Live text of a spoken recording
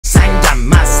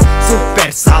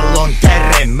super salon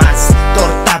keremas,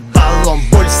 to'rtta ballon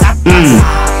bo'lsa bas.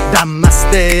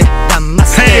 Damaste,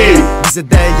 damaste,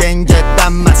 bizda yangi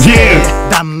damaste,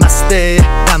 damaste,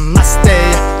 damaste,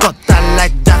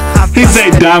 to'rttalarga havas. He say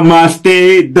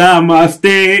damaste,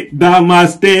 damaste,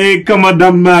 damaste, come on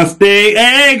damaste.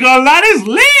 Hey, gonna lie, this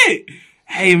lit.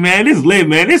 Hey man, this lit,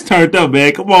 man. This turned up,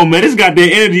 man. Come on, man. This got that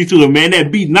energy to it, man.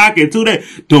 That beat knocking to that.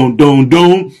 Dum dum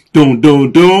dum, dum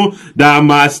dum dum.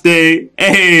 Damaste.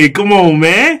 Hey, come on,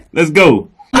 man. Let's go.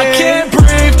 I can't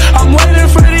breathe. I'm waiting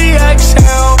for the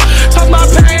exhale. Talk my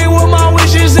pain with my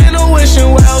wishes in a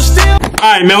wishing well. Still.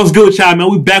 All right, man. What's good, y'all, man?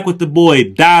 We back with the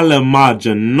boy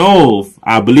Dalimjanov.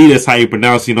 I believe that's how you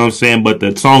pronounce it, you know what I'm saying? But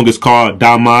the song is called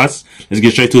Damas. Let's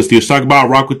get straight to it. Still talk about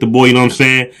rock with the boy, you know what I'm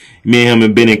saying? Me and him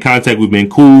have been in contact. We've been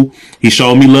cool. He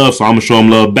showed me love, so I'm going to show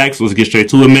him love back. So let's get straight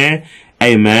to it, man.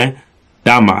 Hey, man.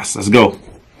 Damas. Let's go.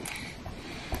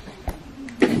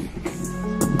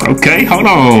 Okay, hold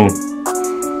on.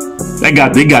 They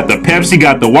got the Pepsi,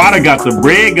 got the water, got the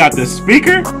bread, got the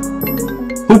speaker.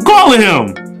 Who calling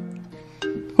him?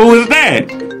 Who is that?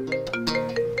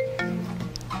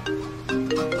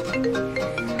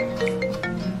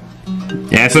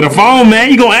 Answer the phone,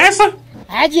 man. You gonna answer?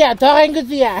 Hajiya, tog'ang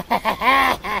kutsiya.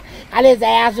 Alaysa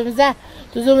yaxshimisiz?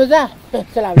 Tuzimisiz?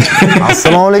 Salom.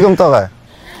 Assalomu alaykum tog'a.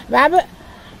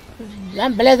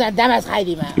 Men bilasan Damas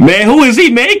haydayman. Man, who is he,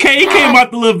 man? He came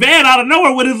out the little van out of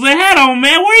nowhere with his little hat on,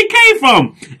 man. Where he came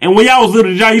from? And when y'all was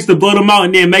little, y'all used to blow them out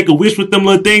and then make a wish with them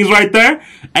little things right there.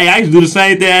 Hey, I used to do the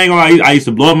same thing. I ain't gonna lie. I used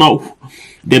to blow them out,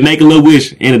 then make a little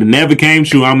wish, and it never came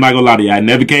true. I'm not gonna lie to you. It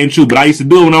never came true. But I used to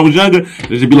do it when I was younger. It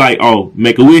used to be like, oh,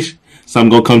 make a wish, something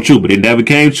gonna come true. But it never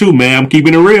came true, man. I'm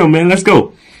keeping it real, man. Let's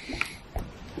go.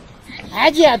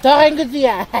 Hajiya, tog'ang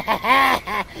kutsiya.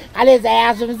 Alaysa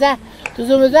yaxshimisiz?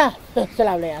 Tuzimisiz?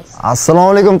 Salom alaykum.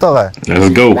 Assalomu alaykum tog'a. Let's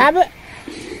go.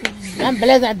 Men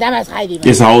bilasan Damas haydayman.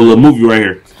 It's a whole little movie right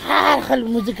here. Har xil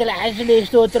muzikalar ashula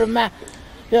eshitib o'tiribman.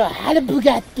 Yo, hali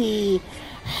Bugatti,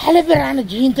 hali bir ani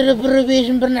jintirib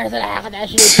bir narsalar haqida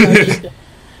ashula aytib.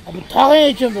 Tog'ang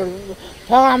uchun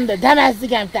tog'amda Damas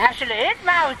degan ashula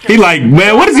aytma uchun. He like,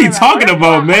 man, what is he talking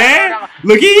about, man?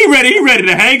 Look, he ready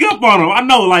to hang up on him. I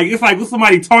know, like, it's like with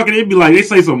somebody talking, it'd be like they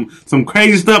say some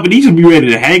crazy stuff, and he should be ready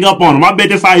to hang up on him. I bet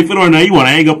that's how he feel right now. You want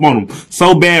to hang up on him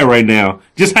so bad right now.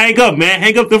 Just hang up, man.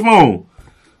 Hang up the phone.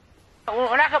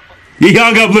 He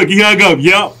hung up. Look, he hung up.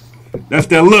 Yup, that's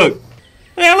that look.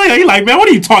 Man, look, he like, man, what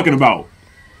are you talking about?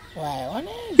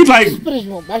 He's like, he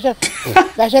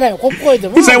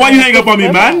say, why you hang up on me,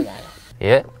 man?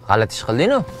 G'alati ish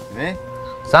qilding-ku.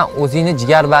 Sen o'zingni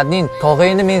jigarbandning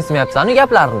tog'angni mensimayapsan-ku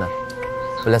gaplarini.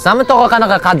 Bilasanmi tog'a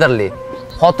qanaqa qadrli?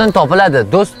 Xotin topiladi,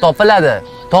 do'st topiladi,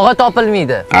 tog'a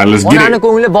topilmaydi. Onani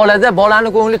ko'ngli bolada, bolani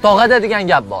ko'ngli tog'ada degan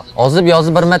gap bor.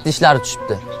 Ozib-yozib bir marta ishlari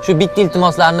tushibdi. Shu bitta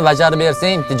iltimoslarni bajarib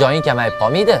bersang, imtijoying kamayib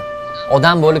qolmaydi.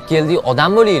 Odam bo'lib keldik,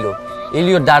 odam bo'laylik. El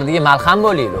yurt dardiga malham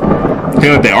bo'laylik.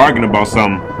 Feel like they're arguing about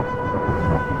something.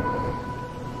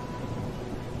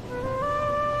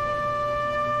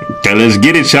 Okay, let's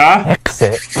get it, y'all.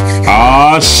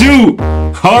 Oh, shoot.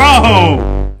 Hold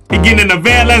on. He getting in the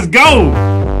van. Let's go.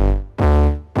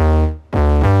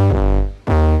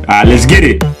 Alright, let's get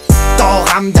it.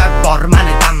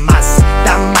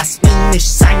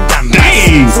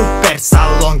 Dang. Super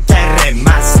salon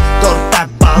keremas, to'rtta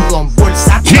ballon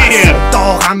bo'lsa bas.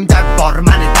 Tog'amda bor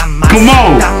mani Damas. Come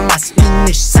on. Damas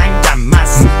minishsang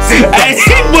Damas.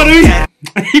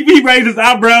 Hey, he raised his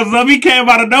eyebrows up. He came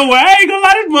out of nowhere. I ain't gonna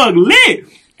lie, this mug lit.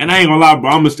 And I ain't gonna lie, bro.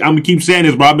 I'm gonna keep saying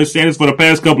this, bro. I've been saying this for the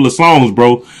past couple of songs,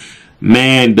 bro.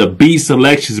 Man, the beat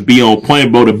selections be on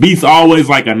point, bro. The beat's always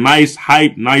like a nice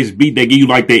hype, nice beat that give you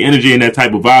like that energy and that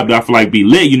type of vibe that I feel like be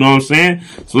lit, you know what I'm saying?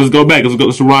 So let's go back.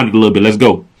 Let's rewind it a little bit. Let's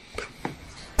go.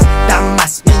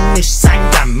 Damas minishsang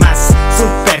Damas,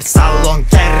 super salon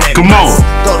keremas. Come on.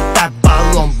 To'rtta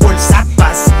ballon bo'lsa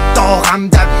bas.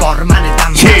 Tog'amda bor mani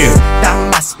Damas.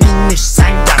 Damas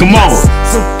minishsang Damas. Come on.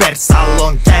 Super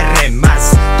salon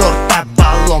keremas. To'rtta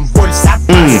ballon bo'lsa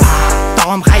bas.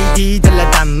 Tog'am haydaydilar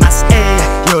Damas,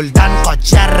 yo'ldan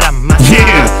qocharamas.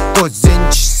 Ko'zing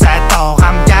tushsa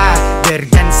tog'amga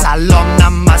bergan salom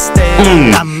namaste.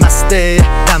 Namaste,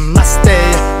 namaste,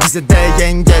 bizda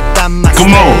yangi Damas.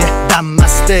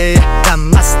 Namaste,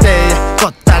 namaste,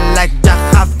 to'rttalarga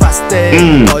havasde.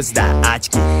 Ko'zda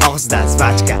ochki, og'izda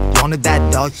zvachka, yonida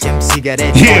doim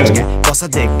sigaret ochka.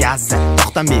 Bosadi gazda,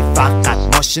 to'xtamay faqat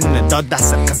mashina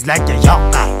dodasi qizlarga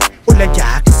yoqar. Ularga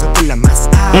qizi ulamas,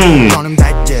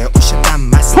 yonimdagi o'sha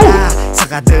Damasda.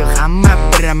 Yag'adi hamma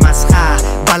bir emas ha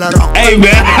Balaroq Hey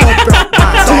man,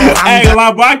 I ain't gonna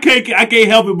lie, bro. I can't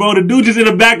help it, bro. The dude just in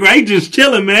the background, he just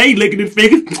chilling, man. He licking his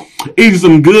fingers, eating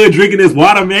some good, drinking his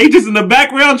water, man. He just in the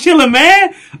background chilling,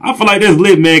 man. I feel like that's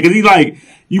lit, man, because he like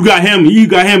you got him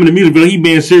in the music video. He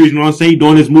being serious, you know what I'm saying? He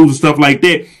doing his moves and stuff like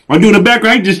that. While dude in the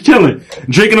background, he just chilling,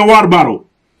 drinking a water bottle.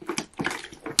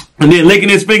 And then licking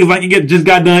his fingers like he just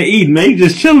got done eating, man. He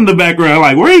just chilling in the background.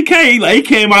 Like, where he came? Like, he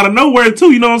came out of nowhere,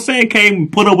 too. You know what I'm saying? Came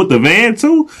and put up with the van,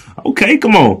 too. Okay,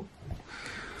 come on.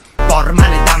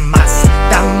 Bormani Damas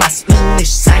Damas binish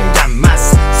sen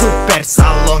Damas Super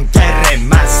salon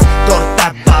keremas Torta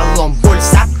balon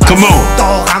bo'lsa bas Come on.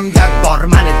 Tog'amda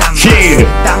Bormani Damas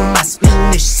Yeah. Damas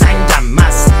binish sen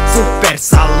Damas Super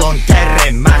salon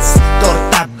keremas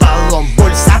Torta balon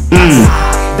bo'lsa bas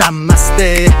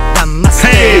Damaste Damaste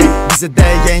Hey. Bizda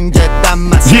yangi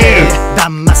Damaste Yeah.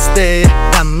 Damaste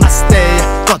Damaste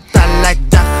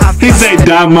Kotalakda He say,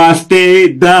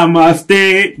 Namaste,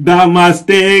 Namaste,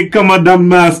 Namaste, come on,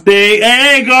 Namaste. Hey,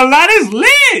 I ain't gonna lie, this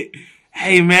lit.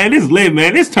 Hey, man, this lit,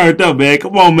 man. This turned up, man.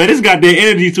 Come on, man. This got that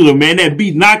energy to it, man. That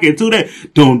beat knocking to that.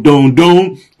 Dun, dun,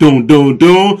 dun, dun, dun,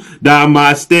 dun,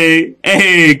 Namaste.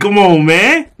 Hey, come on,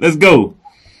 man. Let's go.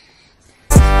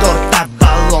 Torta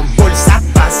balon bo'lsa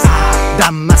bas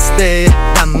Damaste,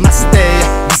 Damaste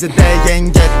Bizda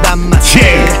yangi Damaste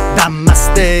Yeah.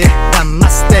 Damaste,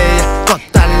 Damaste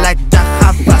Kotalakda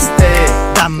havaste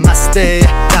Damaste,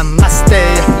 Damaste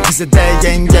Bizda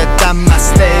yangi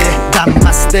Damaste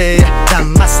Damaste,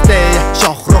 Damaste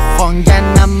Shohruxxonga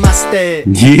namaste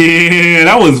Yeah,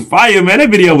 that was fire, man. That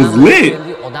video was lit.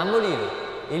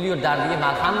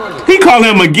 He called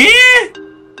him again?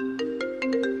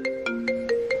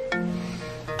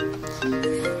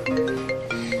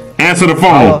 Answer the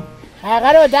phone. Ha,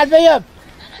 qaro, Dalbayov.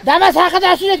 Damas haqida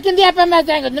ashula deyapman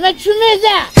senga. Nima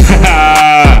tushunmaysan?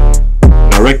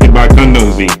 Directed by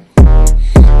Kundozi.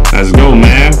 Let's go,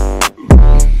 man.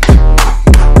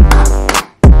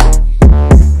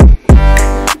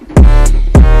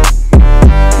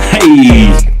 Hey.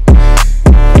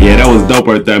 Yeah, that was dope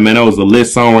right there, man. That was a lit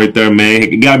song right there, man.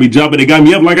 It got me jumping. It got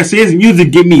me up. Like I said, his music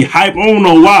get me hype. I don't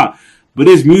know why, but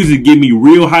this music get me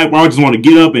real hype. I just want to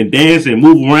get up and dance and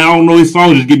move around. I don't know, his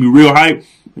songs just get me real hype.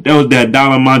 That was that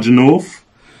Dalimjanov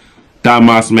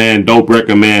Damas, man. Dope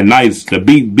record, man. Nice. The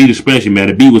beat especially, man.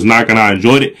 The beat was knocking. I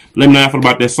enjoyed it. Let me know how you feel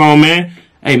about that song, man.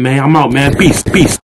 Hey, man, I'm out, man. Peace.